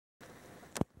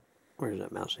Where's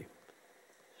that mousey?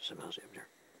 There's a mousey up there.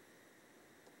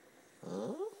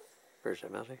 Where's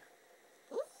that mousey?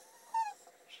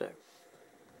 So,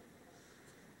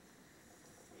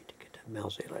 need to get that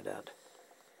mousey like that.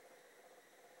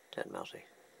 That mousey.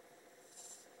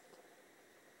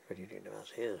 Where do you think the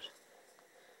mousey is?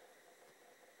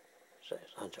 Say,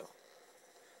 Sancho.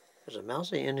 Is a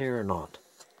mousey in here or not?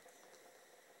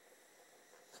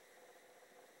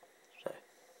 Say.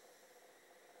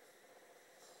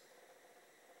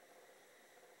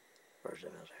 Where's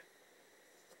that mousey?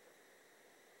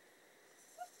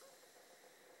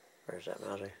 Where's that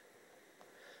mousey?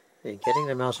 Are you getting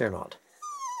the mousey or not?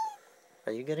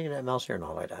 Are you getting that mousey or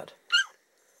not like that?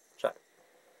 So.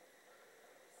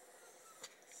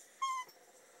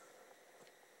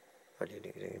 What do you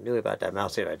think you can do about that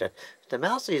mousey like that? The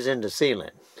mousey's in the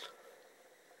ceiling.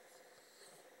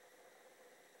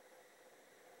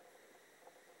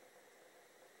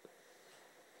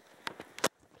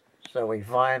 So we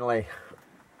finally...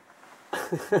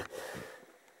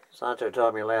 Sancho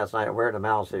told me last night where the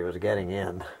mousey was getting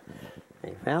in.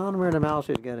 He found where the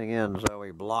mousey was getting in, so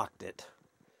we blocked it.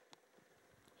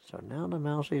 So now the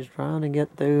mousey's trying to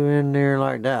get through in there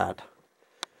like that.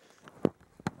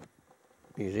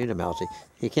 You see the mousey?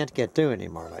 He can't get through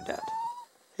anymore like that.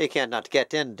 He cannot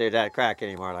get into that crack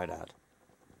anymore like that.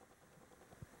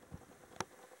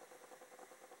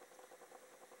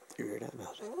 You hear that,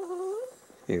 mousey?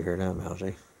 You hear that,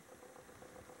 mousey?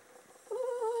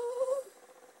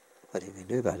 What do you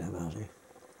do about that, mousey?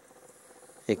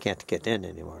 He can't get in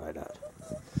anymore like that.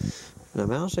 The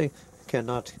mousey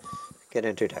cannot get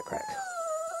into that crack.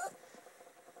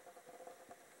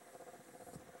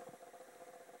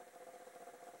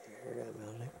 You hear that,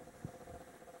 mousey?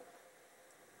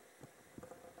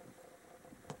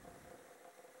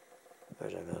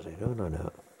 Where's that mousey?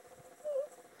 No.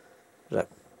 Look.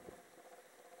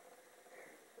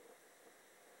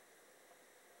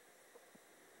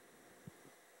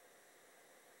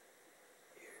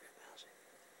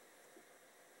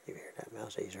 You hear that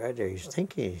mousey? He's right there. He's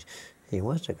thinking he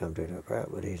wants to come to the crack,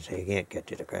 but he can't get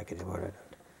to the crack anymore.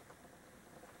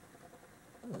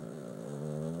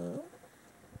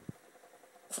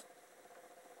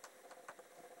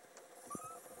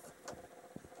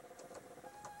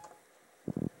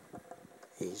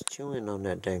 He's chewing on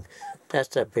that thing. That's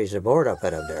that piece of board I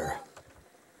put up there.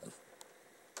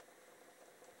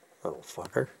 Little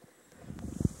fucker.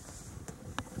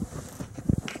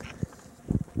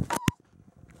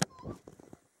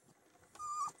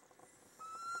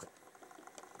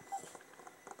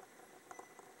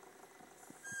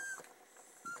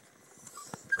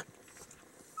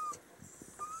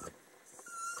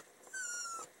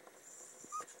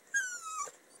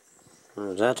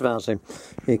 That's mousey.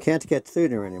 You can't get through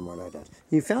there anymore like that.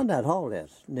 You found that hole,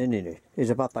 didn't you? He's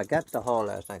about to get the hole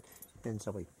last night. And so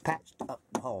we patched up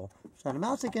the hole. So the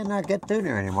mousey cannot get through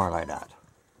there anymore like that.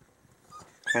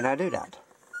 Can I do that?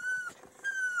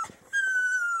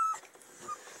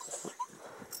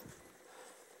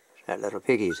 That little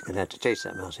piggy's going to have to chase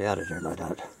that mousey out of there like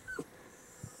that.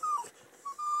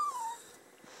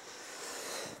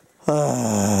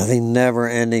 The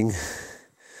never-ending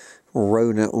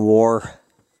rodent war.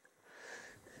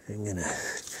 I'm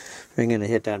gonna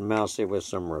hit that mousey with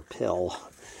some repel.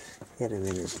 Hit him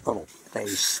in his little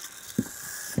face.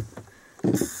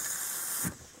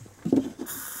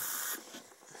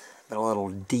 Put a little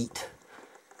deet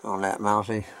on that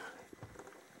mousey.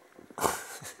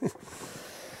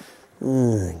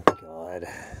 Oh, God.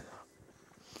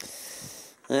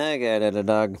 Okay, little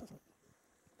dog.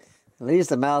 At least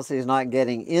the mousey's not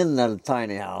getting in the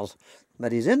tiny house,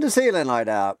 but he's in the ceiling like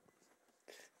that.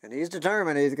 And he's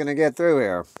determined he's going to get through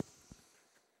here.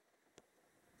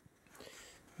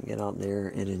 Get out there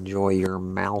and enjoy your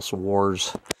mouse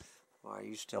wars while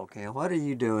you still can. What are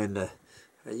you doing? Are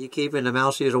you keeping the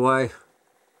mousies away?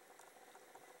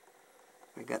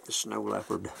 I got the snow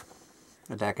leopard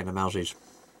attacking the mousies.